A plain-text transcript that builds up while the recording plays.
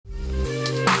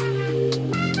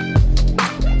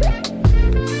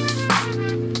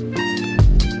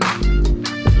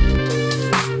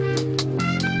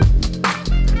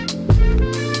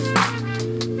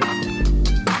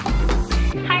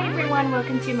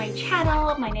my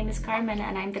channel. My name is Carmen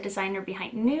and I'm the designer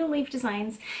behind New Leaf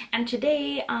Designs, and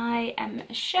today I am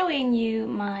showing you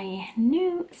my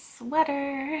new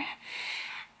sweater,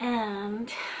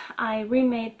 and I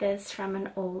remade this from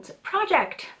an old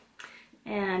project,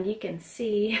 and you can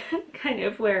see kind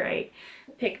of where I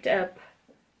picked up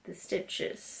the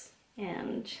stitches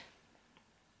and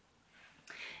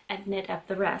knit up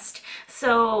the rest.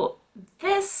 So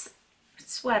this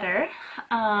sweater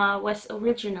was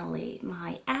originally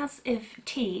my As If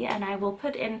tee, and I will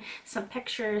put in some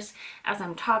pictures as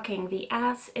I'm talking. The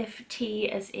As If tee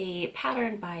is a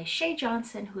pattern by Shay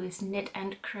Johnson, who is Knit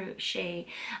and Crochet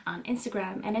on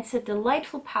Instagram, and it's a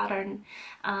delightful pattern.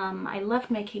 I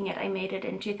loved making it. I made it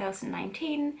in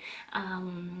 2019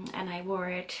 and I wore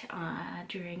it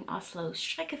during Oslo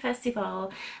Strikke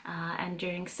Festival and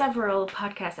during several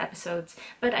podcast episodes,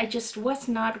 but I just was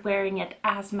not wearing it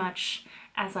as much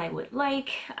as I would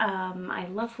like. I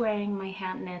love wearing my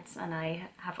hand knits, and I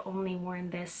have only worn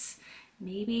this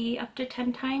maybe up to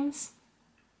 10 times.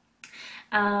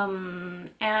 And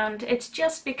it's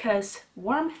just because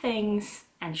warm things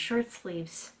and short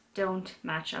sleeves don't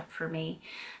match up for me.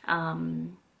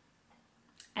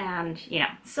 And you know,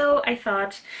 so I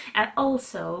thought, and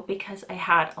also because I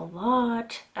had a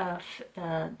lot of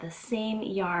the same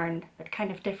yarn but kind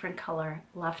of different color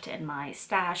left in my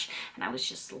stash, and I was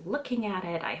just looking at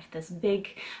it. I have this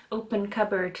big open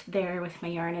cupboard there with my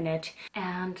yarn in it,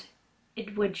 and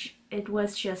it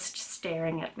was just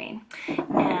staring at me,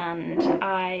 and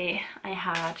I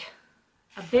had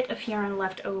a bit of yarn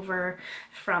left over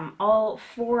from all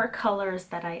 4 colors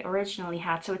that I originally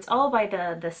had. So it's all by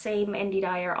the same indie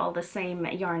dyer, all the same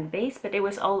yarn base, but it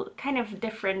was all kind of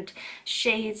different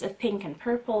shades of pink and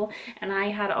purple, and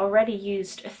I had already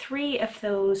used 3 of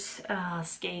those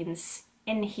skeins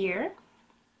in here.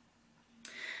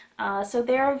 So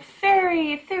they're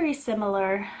very, very skein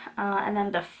and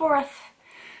then the 4th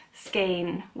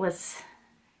skein was,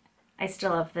 I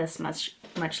still have this much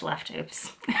left,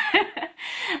 oops.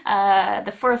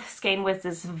 The 4th skein was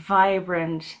this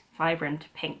vibrant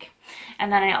pink,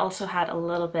 and then I also had a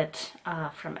little bit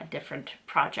from a different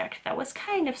project that was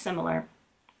kind of similar,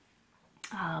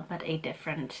 but a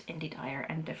different indie dyer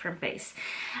and different base.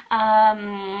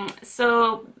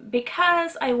 So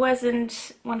because I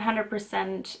wasn't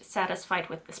 100% satisfied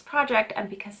with this project, and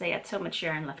because I had so much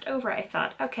yarn left over, I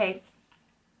thought, okay,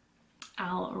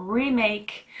 I'll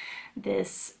remake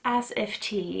this As If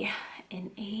tee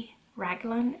in a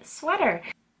raglan sweater.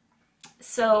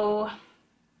 So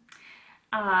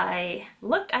I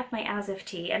looked at my As If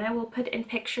tee, and I will put in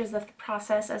pictures of the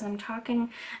process as I'm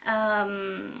talking,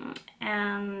 and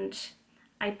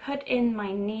I put in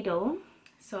my needle.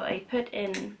 So I put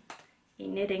in a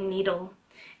knitting needle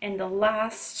in the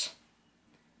last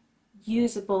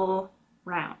usable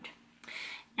round,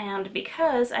 and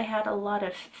because I had a lot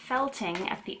of felting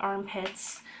at the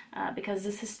armpits, because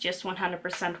this is just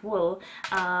 100% wool,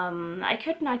 I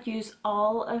could not use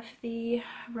all of the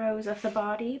rows of the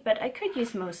body, but I could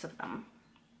use most of them.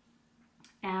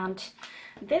 And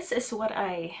this is what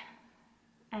I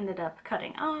ended up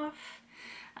cutting off.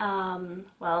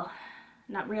 Well,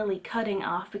 not really cutting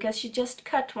off, because you just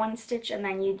cut 1 stitch and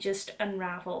then you just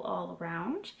unravel all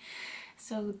around.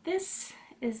 So this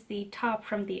is the top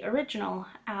from the original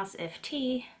As If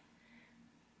tee,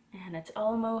 and it's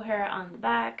all mohair on the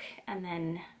back, and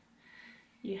then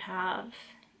you have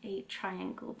a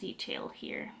triangle detail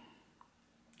here,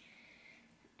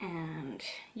 and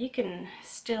you can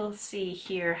still see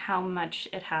here how much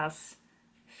it has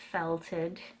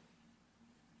felted.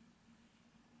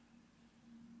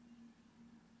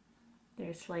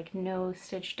 There's like no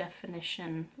stitch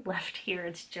definition left here,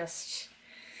 it's just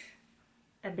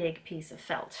a big piece of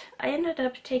felt. I ended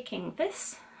up taking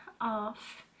this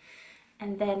off,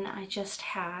 and then I just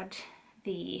had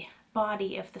the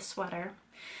body of the sweater,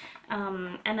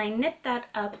 and I knit that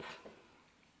up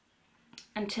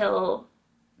until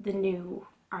the new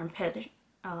armpit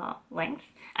length,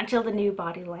 until the new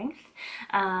body length.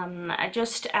 I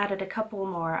just added a couple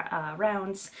more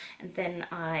rounds, and then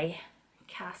I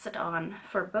cast it on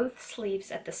for both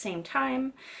sleeves at the same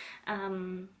time,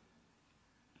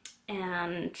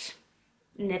 and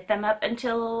knit them up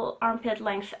until armpit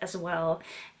length as well.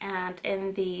 And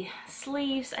in the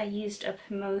sleeves I used up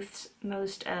most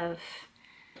of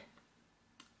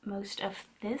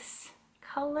this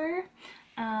color.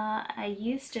 I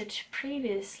used it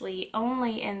previously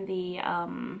only in the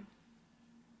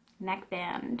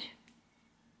neckband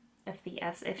of the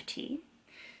As If tee,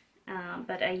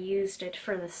 but I used it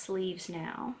for the sleeves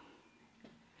now.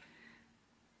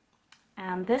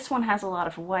 And this one has a lot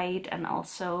of white and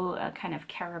also a kind of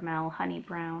caramel honey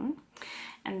brown.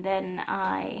 And then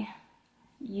I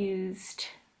used,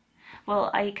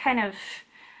 well, I kind of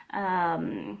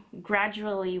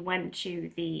gradually went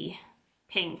to the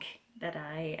pink that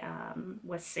I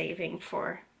was saving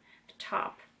for the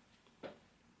top.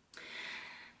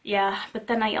 Yeah, but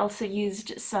then I also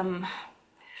used some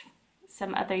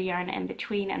other yarn in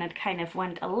between, and it kind of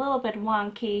went a little bit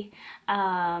wonky,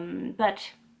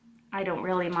 but I don't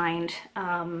really mind.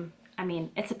 I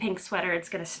mean, it's a pink sweater, it's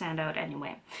gonna stand out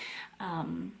anyway.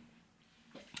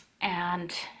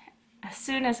 And as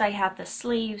soon as I had the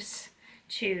sleeves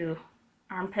to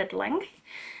armpit length,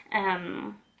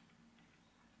 I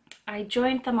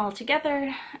joined them all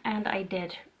together and I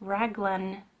did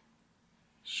raglan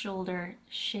shoulder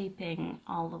shaping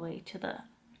all the way to the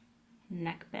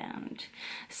neckband.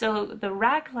 So the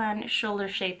raglan shoulder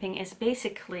shaping is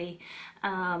basically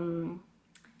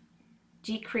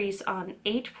decrease on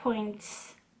 8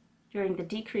 points during the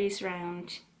decrease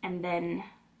round, and then,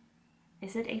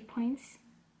 is it 8 points?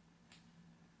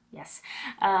 Yes,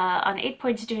 on 8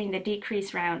 points during the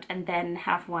decrease round, and then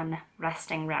have one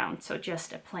resting round, so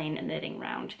just a plain knitting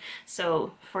round.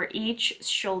 So for each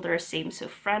shoulder seam, so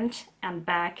front and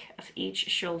back of each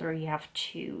shoulder, you have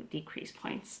 2 decrease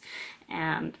points.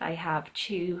 And I have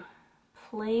 2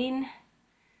 plain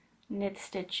knit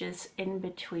stitches in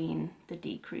between the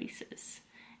decreases.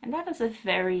 And that is a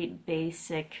very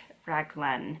basic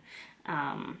raglan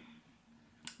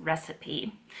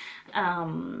recipe.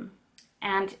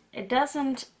 And it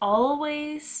doesn't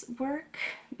always work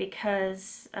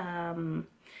because, you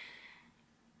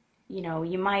know,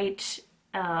 you might,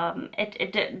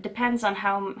 it depends on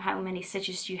how many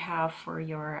stitches you have for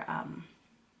your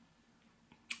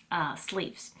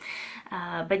sleeves.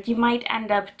 But you might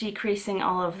end up decreasing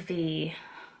all of the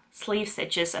sleeve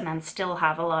stitches and then still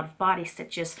have a lot of body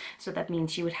stitches, so that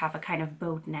means you would have a kind of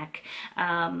boat neck.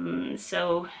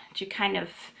 So to kind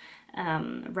of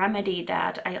remedy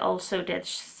that, I also did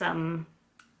some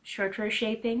shorter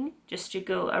shaping just to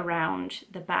go around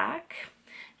the back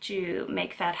to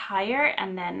make that higher,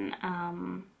 and then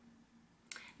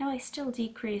no, I still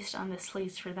decreased on the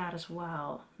sleeves for that as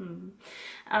well.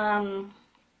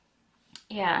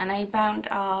 Yeah, and I bound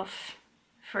off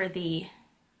for the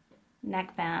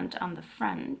neckband on the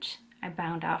front. I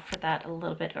bound off for that a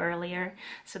little bit earlier,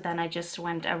 so then I just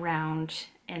went around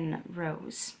in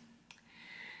rows.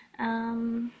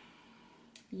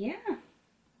 Yeah,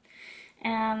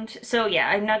 and so yeah,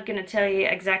 I'm not gonna tell you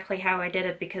exactly how I did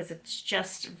it because it's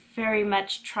just very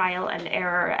much trial and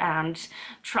error and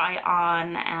try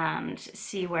on and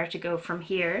see where to go from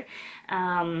here.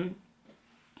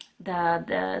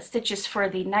 The stitches for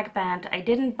the neckband, I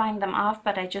didn't bind them off,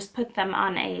 but I just put them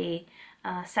on a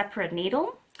separate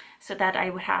needle so that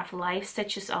I would have live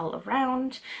stitches all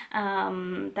around.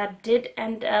 That did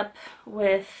end up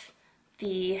with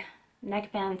the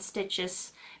neckband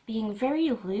stitches being very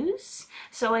loose,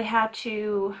 so I had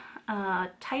to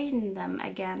tighten them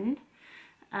again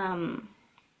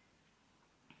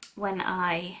when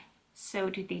I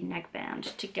sewed the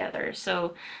neckband together.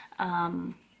 So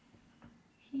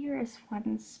here is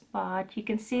one spot. You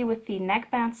can see with the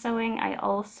neckband sewing, I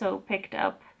also picked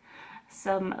up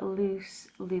some loose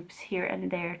loops here and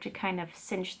there to kind of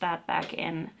cinch that back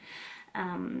in.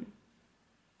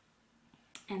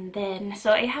 And then,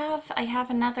 so I have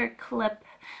another clip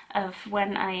of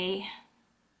when I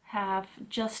have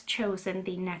just chosen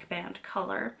the neckband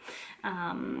color,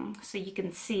 so you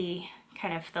can see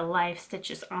kind of the live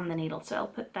stitches on the needle. So I'll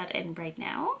put that in right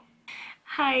now.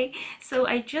 Hi, so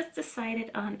I just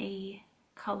decided on a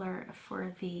color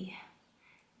for the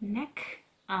neck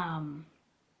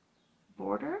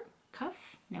border,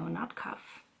 cuff, no, not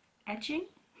cuff, edging,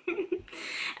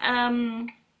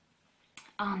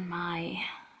 on my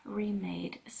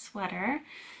remade sweater,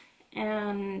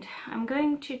 and I'm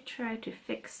going to try to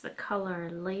fix the color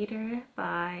later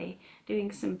by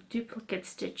doing some duplicate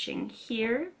stitching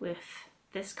here with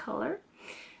this color.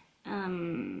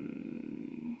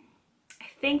 I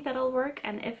think that'll work,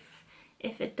 and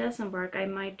if it doesn't work, I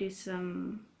might do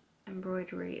some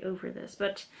embroidery over this,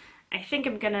 but I think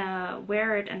I'm gonna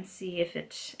wear it and see if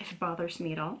it bothers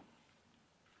me at all.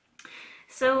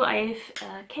 So I've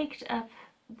caked up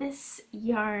this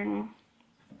yarn,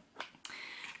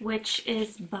 which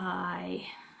is by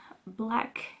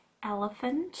Black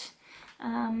Elephant,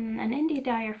 an indie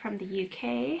dyer from the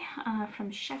UK, from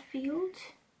Sheffield,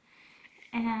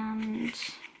 and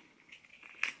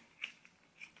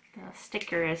the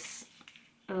sticker is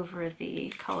over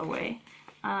the colorway.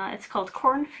 It's called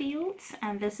Cornfields,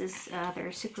 and this is their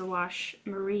superwash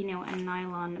merino and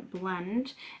nylon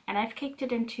blend. And I've caked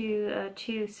it into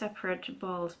two separate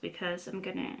balls because I'm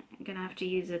gonna have to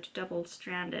use it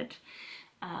double-stranded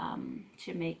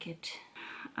to make it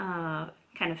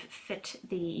kind of fit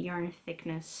the yarn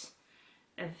thickness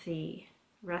of the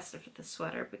rest of the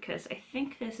sweater, because I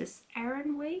think this is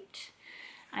Aran weight.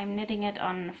 I'm knitting it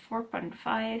on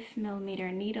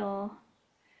 4.5mm needle.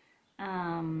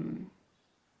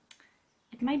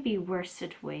 It might be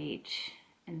worsted weight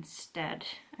instead.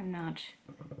 I'm not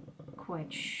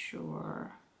quite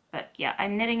sure. But yeah,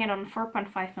 I'm knitting it on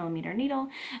 4.5mm needle.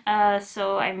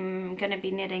 So I'm gonna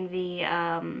be knitting the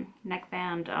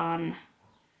neckband on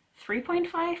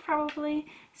 3.5 probably.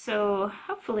 So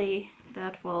hopefully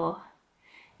that will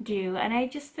do. And I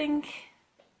just think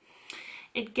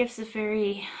it gives a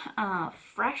very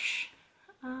fresh,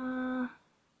 you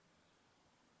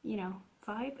know,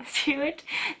 vibe to it,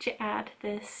 to add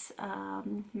this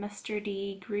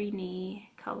mustardy greeny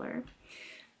color.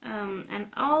 And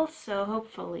also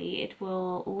hopefully it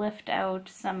will lift out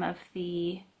some of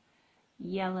the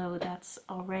yellow that's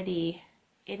already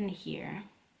in here.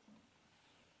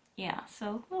 Yeah,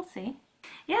 so we'll see.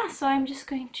 Yeah, so I'm just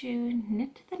going to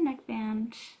knit the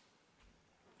neckband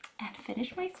and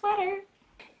finish my sweater.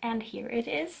 And here it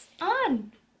is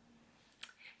on!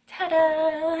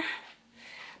 Ta-da!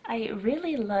 I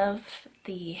really love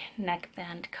the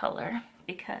neckband color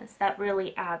because that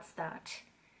really adds that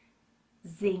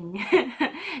zing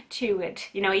to it,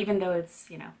 you know, even though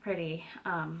it's, you know, pretty,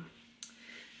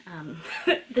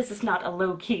 this is not a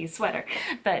low-key sweater,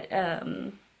 but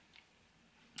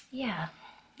yeah,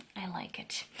 I like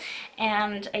it.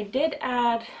 And I did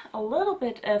add a little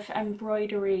bit of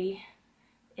embroidery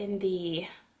in the,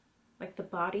 like, the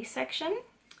body section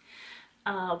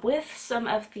with some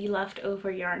of the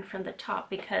leftover yarn from the top,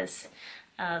 because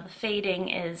the fading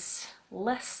is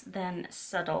less than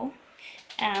subtle.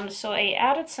 And so I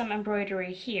added some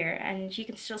embroidery here, and you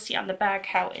can still see on the back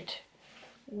how it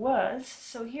was.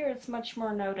 So here it's much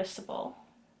more noticeable.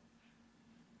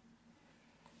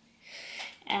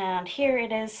 And here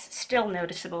it is still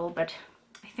noticeable, but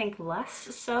I think less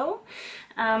so.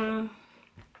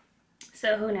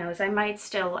 So who knows, I might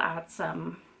still add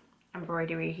some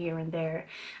embroidery here and there.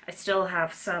 I still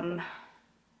have some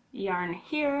yarn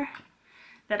here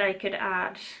that I could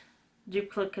add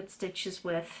duplicate stitches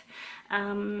with.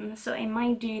 So I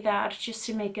might do that just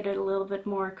to make it a little bit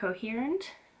more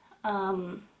coherent.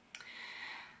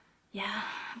 Yeah,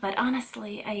 but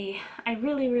honestly, I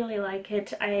really like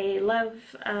it. I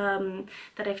love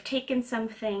that I've taken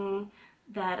something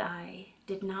that I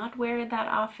did not wear that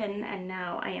often, and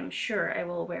now I am sure I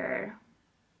will wear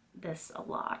this a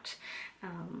lot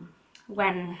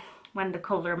when the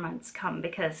colder months come,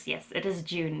 because yes, it is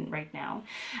June right now.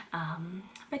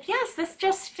 But yes, this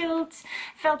just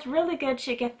felt really good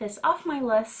to get this off my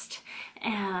list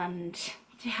and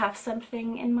to have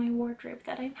something in my wardrobe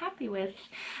that I'm happy with.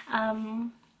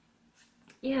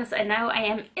 Yes, and now I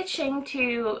am itching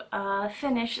to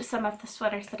finish some of the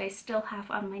sweaters that I still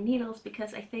have on my needles,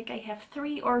 because I think I have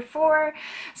 3 or 4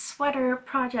 sweater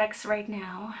projects right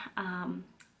now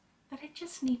that I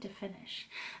just need to finish.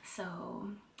 So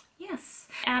yes,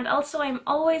 and also I'm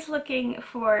always looking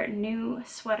for new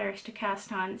sweaters to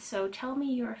cast on, so tell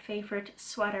me your favorite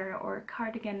sweater or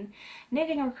cardigan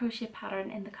knitting or crochet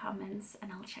pattern in the comments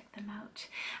and I'll check them out.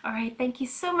 Alright, thank you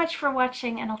so much for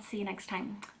watching, and I'll see you next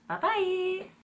time. Bye bye!